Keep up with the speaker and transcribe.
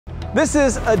This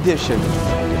is Addition.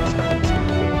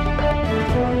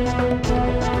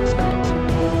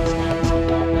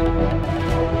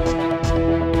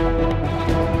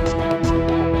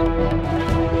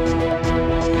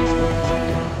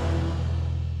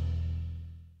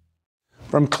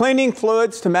 From cleaning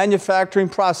fluids to manufacturing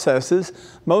processes,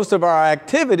 most of our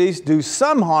activities do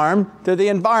some harm to the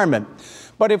environment.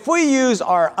 But if we use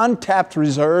our untapped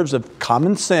reserves of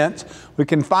common sense, we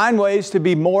can find ways to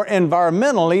be more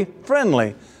environmentally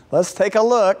friendly. Let's take a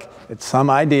look at some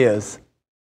ideas.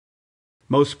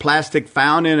 Most plastic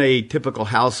found in a typical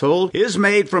household is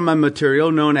made from a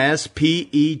material known as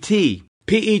PET.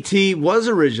 PET was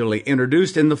originally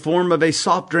introduced in the form of a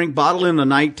soft drink bottle in the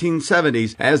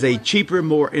 1970s as a cheaper,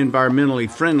 more environmentally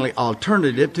friendly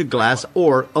alternative to glass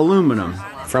or aluminum.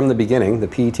 From the beginning, the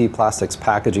PET plastics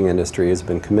packaging industry has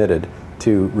been committed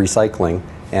to recycling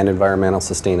and environmental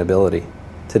sustainability.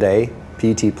 Today,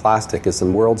 PET plastic is the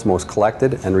world's most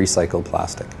collected and recycled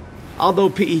plastic. Although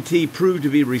PET proved to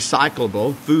be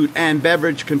recyclable, food and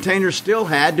beverage containers still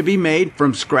had to be made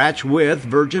from scratch with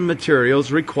virgin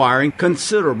materials requiring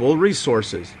considerable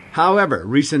resources. However,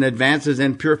 recent advances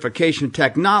in purification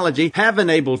technology have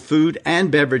enabled food and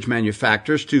beverage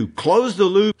manufacturers to close the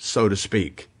loop, so to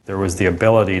speak. There was the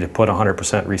ability to put 100%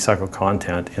 recycled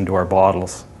content into our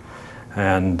bottles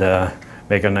and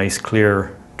make a nice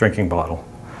clear drinking bottle.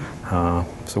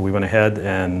 So we went ahead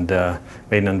and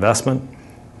made an investment,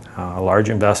 a large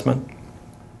investment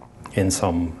in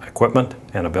some equipment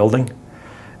and a building,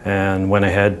 and went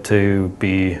ahead to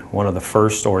be one of the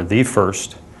first, or the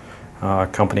first,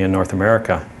 company in North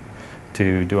America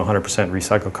to do 100%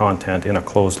 recycled content in a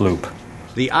closed loop.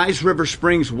 The Ice River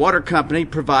Springs Water Company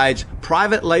provides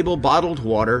private label bottled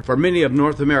water for many of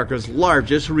North America's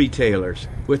largest retailers.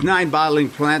 With 9 bottling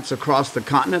plants across the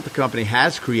continent, the company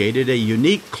has created a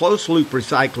unique closed-loop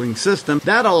recycling system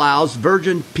that allows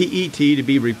virgin PET to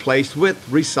be replaced with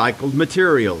recycled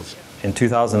materials. In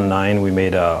 2009, we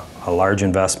made a large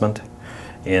investment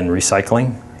in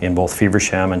recycling in both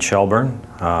Feversham and Shelburne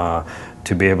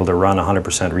to be able to run 100%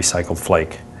 recycled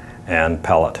flake and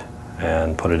pellet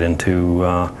and put it into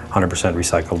 100%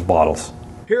 recycled bottles.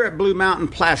 Here at Blue Mountain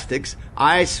Plastics,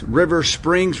 Ice River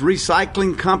Springs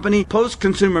Recycling Company,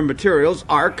 post-consumer materials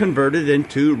are converted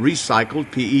into recycled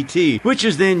PET, which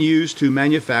is then used to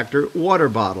manufacture water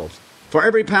bottles. For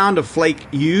every pound of flake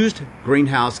used,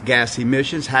 greenhouse gas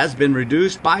emissions has been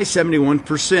reduced by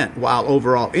 71%, while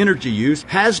overall energy use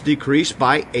has decreased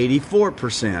by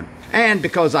 84%. And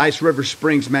because Ice River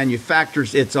Springs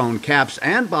manufactures its own caps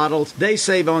and bottles, they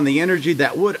save on the energy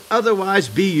that would otherwise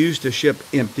be used to ship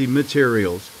empty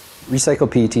materials.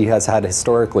 Recycled PET has had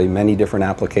historically many different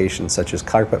applications, such as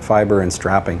carpet fiber and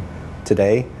strapping.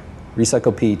 Today,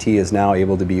 recycled PET is now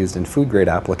able to be used in food-grade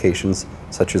applications,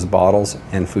 such as bottles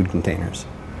and food containers.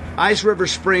 Ice River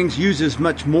Springs uses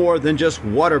much more than just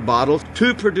water bottles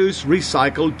to produce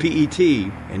recycled PET.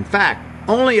 In fact,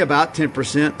 only about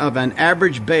 10% of an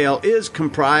average bale is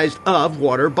comprised of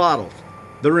water bottles.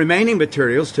 The remaining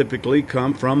materials typically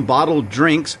come from bottled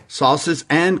drinks, sauces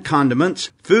and condiments,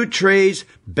 food trays,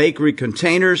 bakery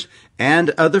containers,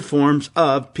 and other forms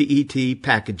of PET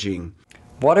packaging.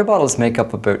 Water bottles make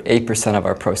up about 8% of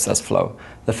our process flow.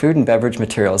 The food and beverage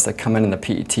materials that come in the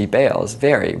PET bales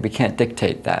vary. We can't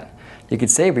dictate that. You could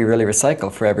say we really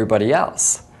recycle for everybody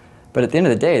else. But at the end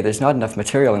of the day, there's not enough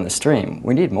material in the stream.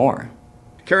 We need more.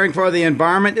 Caring for the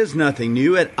environment is nothing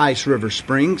new at Ice River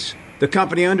Springs. The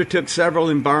company undertook several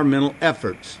environmental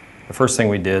efforts. The first thing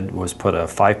we did was put a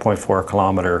 5.4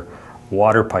 kilometer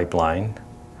water pipeline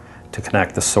to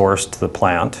connect the source to the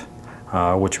plant,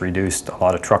 which reduced a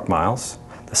lot of truck miles.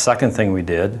 The second thing we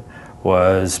did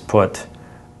was put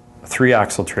 3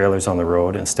 axle trailers on the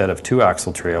road instead of 2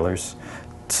 axle trailers,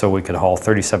 so we could haul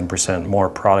 37% more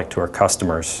product to our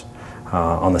customers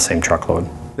on the same truckload.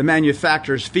 The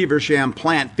manufacturer's Feversham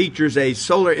plant features a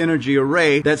solar energy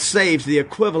array that saves the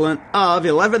equivalent of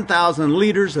 11,000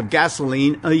 liters of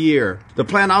gasoline a year. The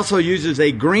plant also uses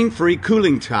a green-free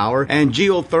cooling tower and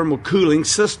geothermal cooling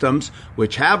systems,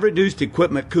 which have reduced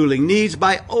equipment cooling needs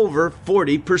by over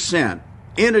 40%.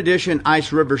 In addition,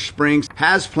 Ice River Springs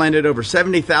has planted over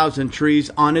 70,000 trees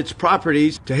on its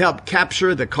properties to help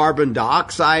capture the carbon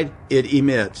dioxide it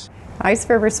emits. Ice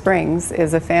River Springs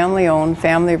is a family-owned,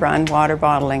 family-run water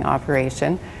bottling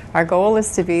operation. Our goal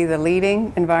is to be the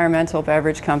leading environmental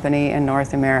beverage company in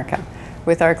North America.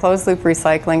 With our closed-loop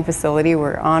recycling facility,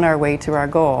 we're on our way to our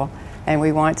goal, and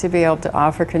we want to be able to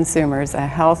offer consumers a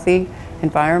healthy,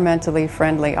 environmentally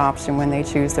friendly option when they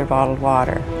choose their bottled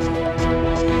water.